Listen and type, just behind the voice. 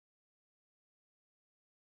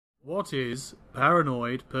What is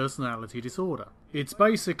paranoid personality disorder? It's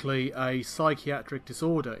basically a psychiatric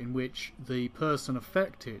disorder in which the person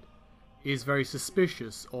affected is very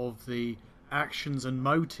suspicious of the actions and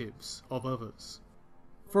motives of others.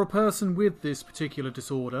 For a person with this particular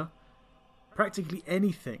disorder, practically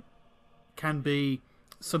anything can be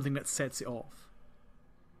something that sets it off.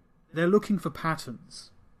 They're looking for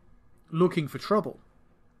patterns, looking for trouble,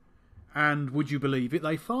 and would you believe it,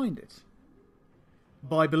 they find it.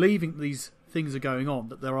 By believing these things are going on,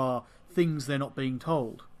 that there are things they're not being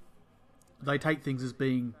told, they take things as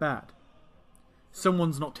being bad.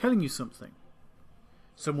 Someone's not telling you something.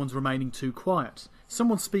 Someone's remaining too quiet.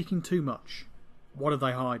 Someone's speaking too much. What are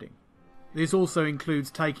they hiding? This also includes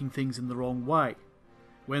taking things in the wrong way.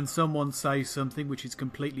 When someone says something which is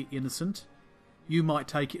completely innocent, you might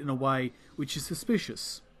take it in a way which is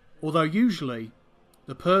suspicious. Although usually,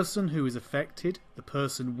 the person who is affected, the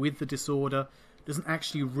person with the disorder, doesn't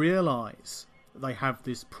actually realise that they have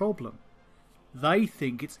this problem. They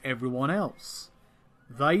think it's everyone else.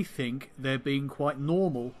 They think they're being quite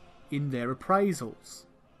normal in their appraisals.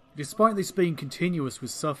 Despite this being continuous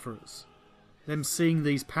with sufferers, them seeing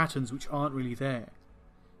these patterns which aren't really there,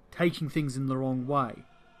 taking things in the wrong way,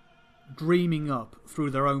 dreaming up through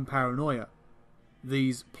their own paranoia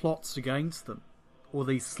these plots against them, or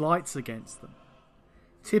these slights against them,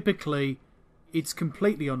 typically it's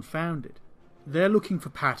completely unfounded. They're looking for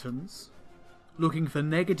patterns, looking for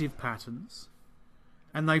negative patterns,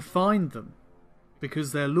 and they find them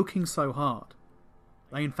because they're looking so hard.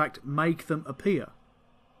 They in fact make them appear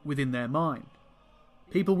within their mind.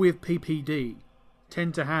 People with PPD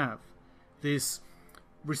tend to have this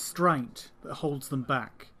restraint that holds them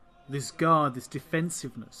back, this guard, this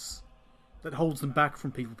defensiveness that holds them back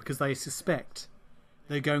from people because they suspect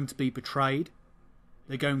they're going to be betrayed,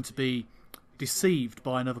 they're going to be deceived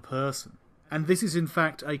by another person. And this is in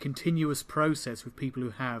fact a continuous process with people who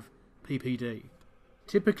have PPD.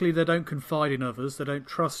 Typically they don't confide in others, they don't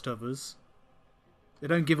trust others, they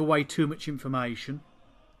don't give away too much information,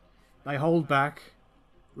 they hold back,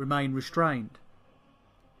 remain restrained,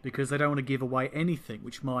 because they don't want to give away anything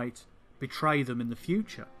which might betray them in the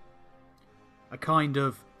future. A kind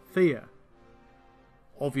of fear,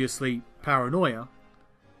 obviously paranoia,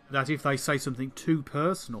 that if they say something too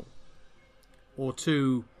personal or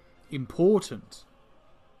too important,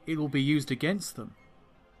 it will be used against them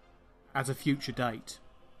at a future date.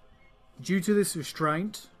 Due to this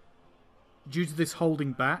restraint, due to this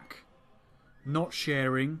holding back, not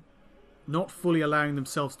sharing, not fully allowing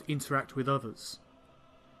themselves to interact with others,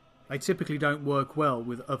 they typically don't work well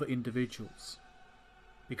with other individuals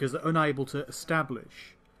because they're unable to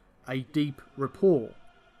establish a deep rapport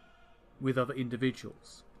with other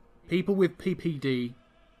individuals. People with PPD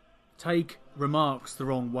take remarks the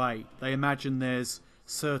wrong way. They imagine there's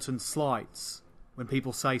certain slights when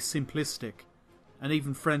people say simplistic and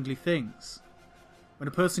even friendly things. When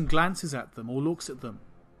a person glances at them or looks at them,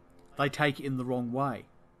 they take it in the wrong way,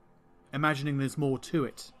 imagining there's more to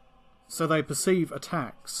it. So they perceive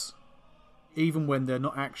attacks even when they're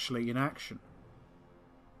not actually in action.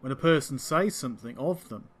 When a person says something of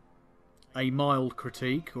them, a mild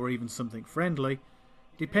critique or even something friendly,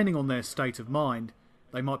 depending on their state of mind,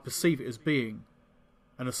 they might perceive it as being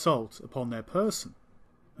an assault upon their person.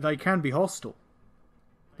 They can be hostile.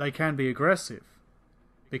 They can be aggressive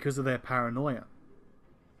because of their paranoia.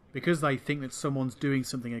 Because they think that someone's doing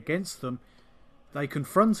something against them, they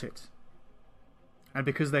confront it. And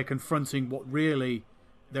because they're confronting what really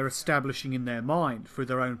they're establishing in their mind through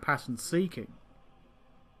their own pattern seeking,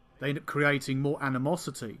 they end up creating more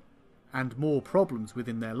animosity and more problems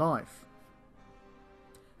within their life.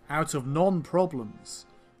 Out of non-problems,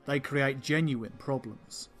 they create genuine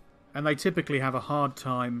problems, and they typically have a hard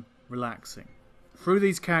time relaxing. Through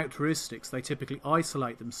these characteristics, they typically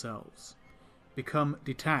isolate themselves, become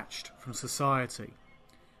detached from society,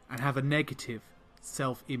 and have a negative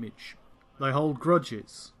self-image. They hold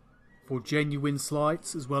grudges for genuine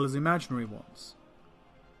slights as well as imaginary ones,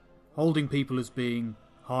 holding people as being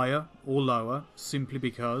higher or lower simply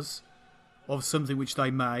because of something which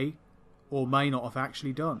they may or may not have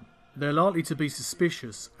actually done. They're likely to be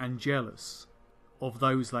suspicious and jealous of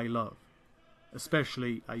those they love,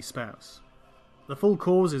 especially a spouse. The full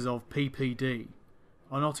causes of PPD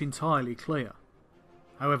are not entirely clear.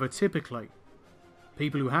 However, typically,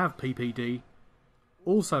 people who have PPD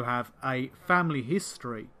also have a family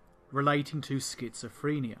history relating to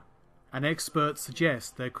schizophrenia, and experts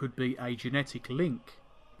suggest there could be a genetic link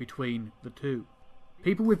between the two.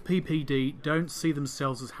 People with PPD don't see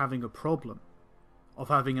themselves as having a problem, of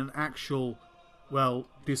having an actual,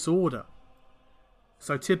 disorder.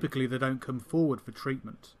 So typically they don't come forward for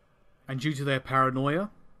treatment. And due to their paranoia,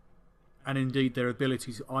 and indeed their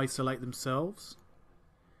ability to isolate themselves,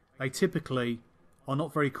 they typically are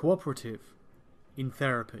not very cooperative in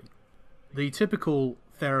therapy. The typical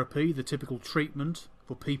therapy, the typical treatment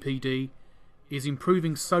for PPD is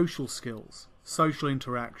improving social skills, social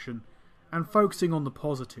interaction, and focusing on the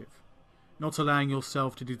positive, not allowing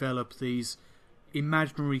yourself to develop these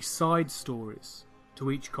imaginary side stories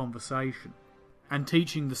to each conversation, and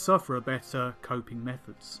teaching the sufferer better coping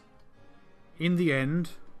methods. In the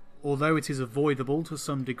end, although it is avoidable to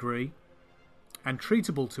some degree, and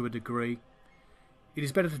treatable to a degree, it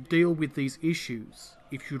is better to deal with these issues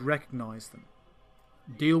if you recognise them.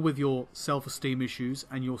 Deal with your self-esteem issues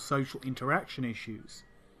and your social interaction issues,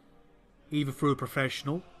 either through a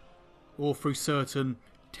professional or through certain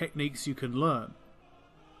techniques you can learn,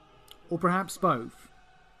 or perhaps both,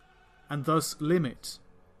 and thus limit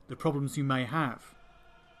the problems you may have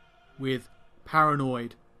with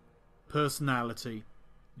paranoid personality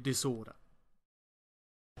disorder.